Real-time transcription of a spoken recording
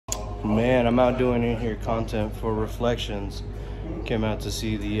Man, I'm out doing in here content for Reflections. Came out to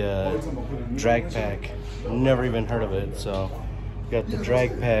see the Drag Pack. Never even heard of it. So, got the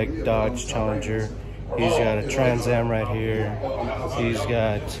Drag Pack Dodge Challenger. He's got a Trans Am right here. He's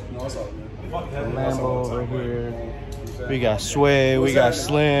got the Lambo over here. We got Sway. We got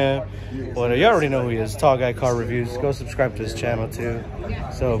Slim. Well, you already know who he is. Tall Guy Car Reviews. Go subscribe to his channel too.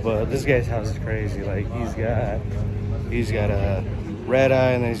 So, but this guy's house is crazy. Like he's got a Red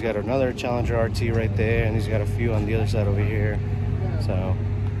Eye, and then he's got another Challenger RT right there, and he's got a few on the other side over here. So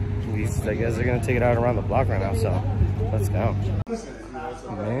I guess they're gonna take it out around the block right now. So let's go.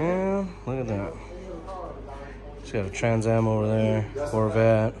 Man, look at that. He's got a Trans Am over there,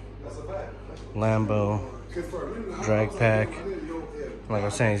 Corvette, Lambo, Drag Pack. Like I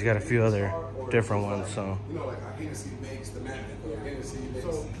was saying, he's got a few other different ones. So.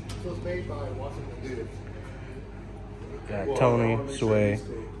 Got Tony, Sway,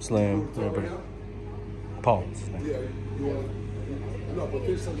 Slim, everybody. Paul.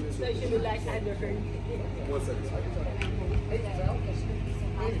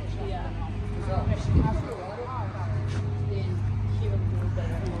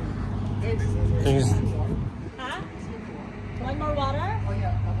 Huh? Like more water? Oh,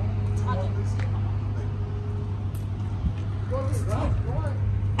 yeah.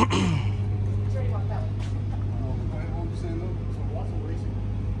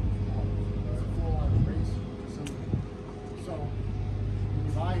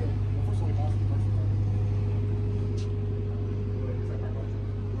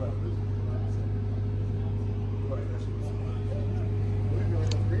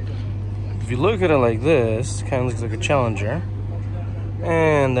 If you look at it like this, it kind of looks like a Challenger,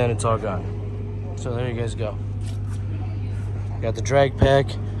 and then it's all gone. So there you guys go. Got the Drag Pack,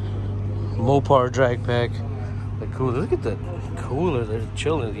 Mopar Drag Pack. The cooler. Look at the cooler. They're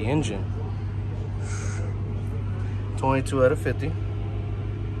chilling the engine. 22 out of 50.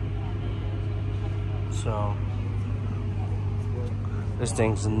 So this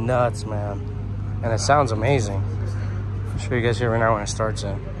thing's nuts, man, and it sounds amazing. I'll show you guys here right now when it starts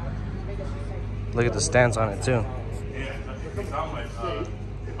it. Look at the stance on it too.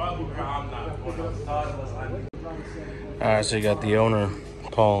 Alright, so you got the owner,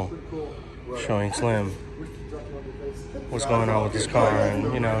 Paul, showing Slim what's going on with this car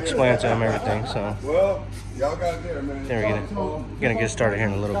and, you know, explain to him everything. So well, y'all got it there, man. Then we're gonna get started here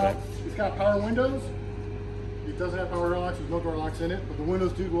in a little bit. It's got power windows. It doesn't have power door locks, there's no door locks in it, but the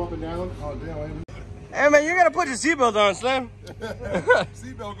windows do go up and down. Oh damn. Hey man, you gotta put your seatbelt on, Slim.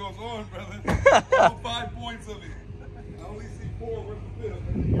 Seatbelt goes on, brother. All 5 points of it. I only see 4. Where's the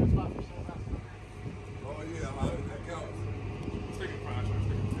 5th? Oh yeah, that counts. Take it, fine.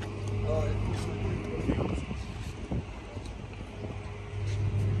 All right.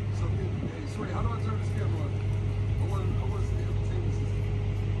 So, hey, Sway, how do I turn this camera on? I want to see how the table system.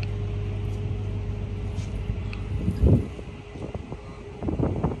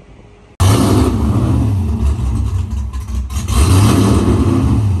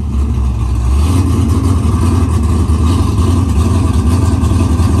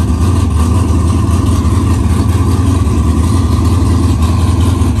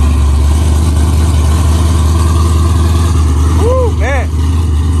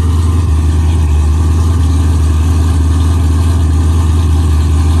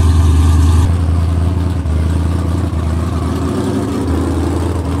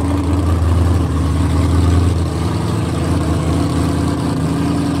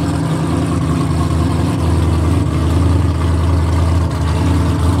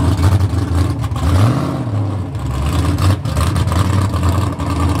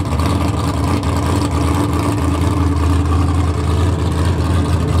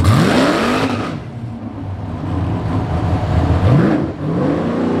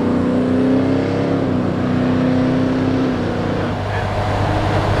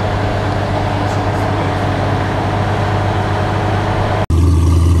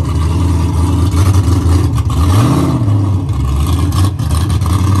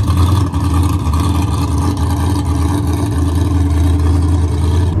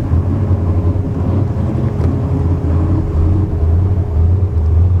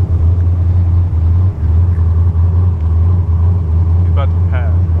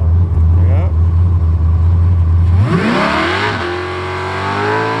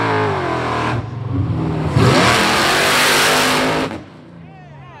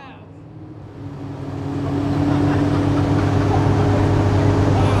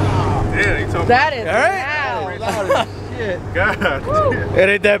 That is loud. Shit. God. It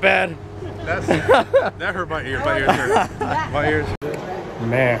ain't that bad. That hurt my ears. My ears hurt. My ears.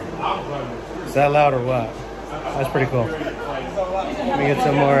 Man, is that loud or what? That's pretty cool. Let me get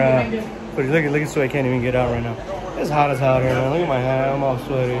some more footage. Look at Sway, can't even get out right now. It's hot as hell here, man. Look at my hat, I'm all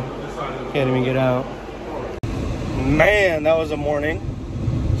sweaty. Can't even get out. Man, that was a morning.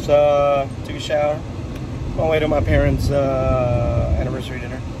 So, took a shower. On my way to my parents' anniversary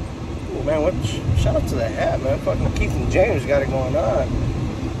dinner. Oh man, what? Shout out to the hat, man. Fucking Keith and James got it going on.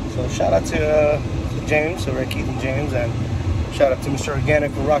 So shout out to James, so we're at Keith and James, and shout out to Mr.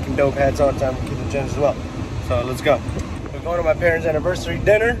 Organic for rocking dope hats all the time for Keith and James as well. So let's go. We're going to my parents' anniversary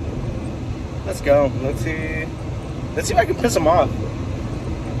dinner. Let's go. Let's see if I can piss them off.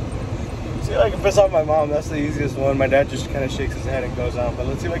 See if I can piss off my mom. That's the easiest one. My dad just kind of shakes his head and goes on. But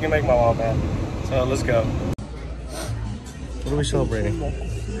let's see if I can make my mom mad. So let's go. What are we celebrating? No,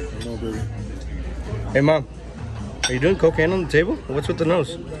 baby. Hey mom, are you doing cocaine on the table? What's with the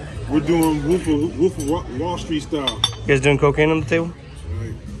nose? We're doing Wolf of Wall Street style. You guys doing cocaine on the table?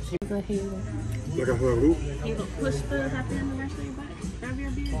 Like a who? Halo. Push the happy anniversary back. Grab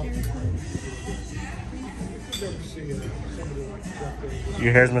your beer.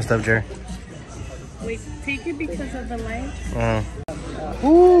 Your hair's messed up, Jerry. Wait, take it because of the light.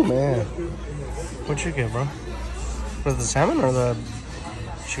 Ooh, man. What'd you get, bro? Was it the salmon or the...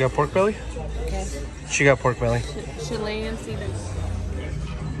 She got pork belly? Okay. She got pork belly. Chilean Cedars.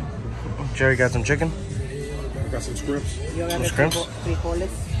 Jerry got some chicken. I got some scripts. Some scrimps. Frijoles.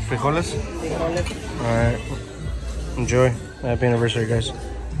 Frijoles? Frijoles. Alright. Enjoy. Happy anniversary, guys.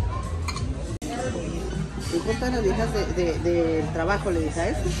 ¿Tú cuántas las hijas del trabajo le dices a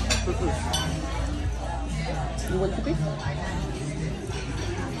eso? You want to pick?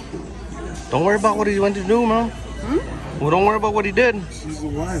 Don't worry about what he went to do, Mom. Well, don't worry about what he did. She's the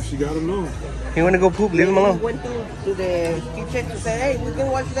wife. She got to know. He went to go poop. Leave him We alone. went to the kitchen to say, hey, we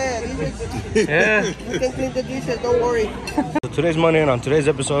can wash the dishes. Yeah. We can clean the dishes, don't worry. So today's Monday, and on today's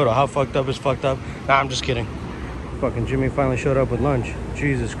episode of How Fucked Up is Fucked Up. Nah, I'm just kidding. Fucking Jimmy finally showed up with lunch.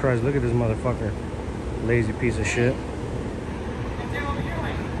 Jesus Christ, look at this motherfucker. Lazy piece of shit.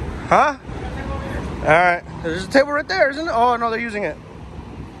 Huh? Alright. There's a table right there, isn't it? Oh, no, they're using it.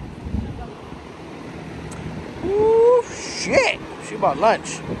 Ooh, shit. She bought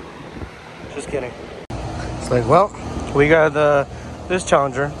lunch. Just kidding. It's like, well, we got this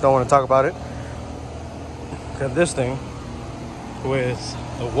Challenger. Don't want to talk about it. Got this thing with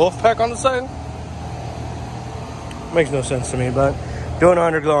a wolf pack on the side. Makes no sense to me, but doing an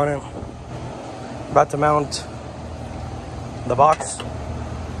underglow on it. About to mount the box.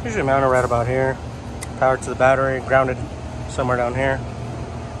 Usually mount it right about here. Power to the battery, grounded somewhere down here.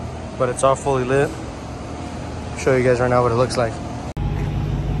 But it's all fully lit. Show you guys right now what it looks like.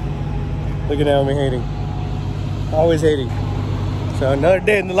 Look at me hating. Always hating. So another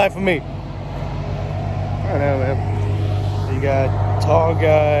day in the life of me. I don't know, man. You got Tall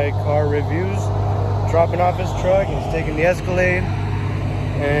Guy Car Reviews dropping off his truck. He's taking the Escalade.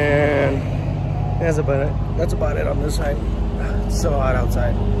 And that's about it on this side. It's so hot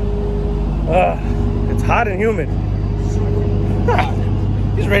outside. It's hot and humid.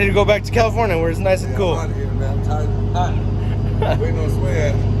 He's ready to go back to California where it's nice and cool. Where no Sway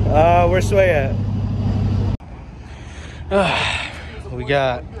at? Where's Sway at? We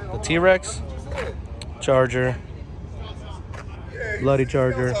got the T-Rex, Charger, Bloody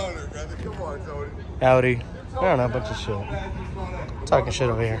Charger, Audi. I don't know, a bunch of shit. Talking shit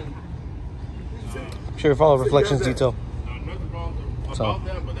over here. Sure, follow Reflections Detail. So.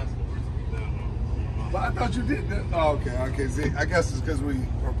 But I thought you did that. Oh, okay. See, I guess it's because we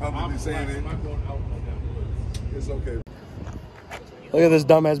are publicly saying it. It's okay. Look at this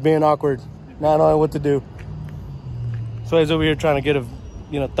dumbass being awkward, not knowing what to do. So he's over here trying to get a,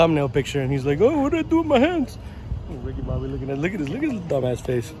 thumbnail picture, and he's like, "Oh, what do I do with my hands?" And Ricky Bobby looking at, look at his dumbass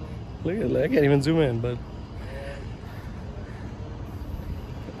face. Look at, I can't even zoom in, but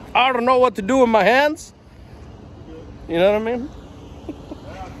I don't know what to do with my hands. You know what I mean?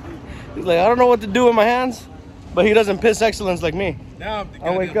 He's like, I don't know what to do with my hands, but he doesn't piss excellence like me. I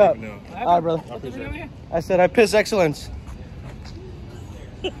wake up. All right, brother. I said I piss excellence.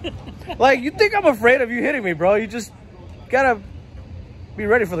 Like, you think I'm afraid of you hitting me, bro? You just gotta be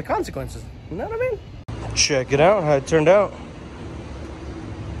ready for the consequences. You know what I mean? Check it out, how it turned out.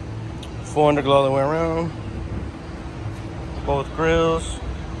 Full underglow all the way around. Both grills,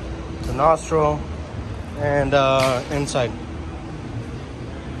 the nostril, and inside.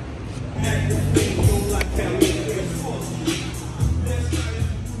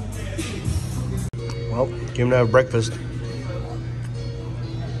 Well, came to have breakfast.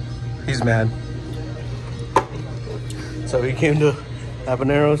 He's mad. So he came to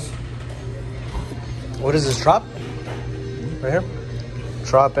Habaneros. What is this, drop? Right here?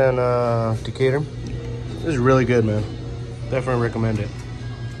 Trop and Decatur. This is really good, man. Definitely recommend it.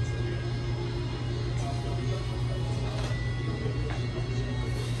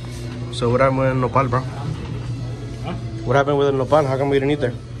 So what happened with Nopal, bro? Huh? What happened with Nopal? How come we didn't eat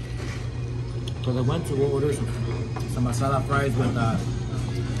there? So I went to order some masala fries with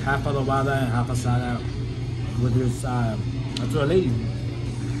half adobada and half asada with this, that's what a lady,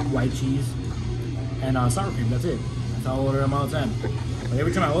 white cheese and sour cream. That's it. That's how I order them all the time. But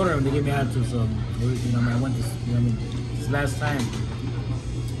every time I order them, they give me attitude. So, you know, I went this, you know, I mean, this last time,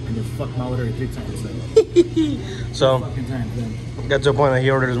 and they fucked my order 3 times. Like, So, fucking times, man. got to a point that he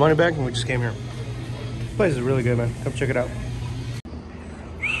ordered his money back and we just came here. This place is really good, man. Come check it out.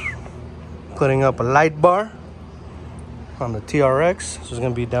 Putting up a light bar on the TRX. So it's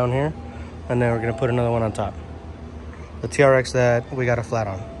gonna be down here. And then we're gonna put another one on top. The TRX that we got a flat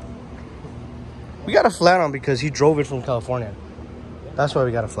on. We got a flat on because he drove it from California. That's why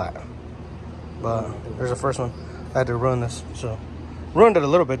we got a flat. But there's the first one. I had to ruin this, so ruined it a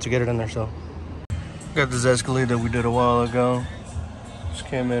little bit to get it in there. So got this Escalade that we did a while ago. Just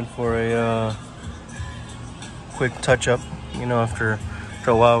came in for a quick touch-up. You know, after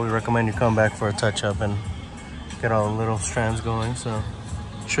a while, we recommend you come back for a touch-up and get all the little strands going. So,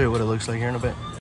 I'll show you what it looks like here in a bit.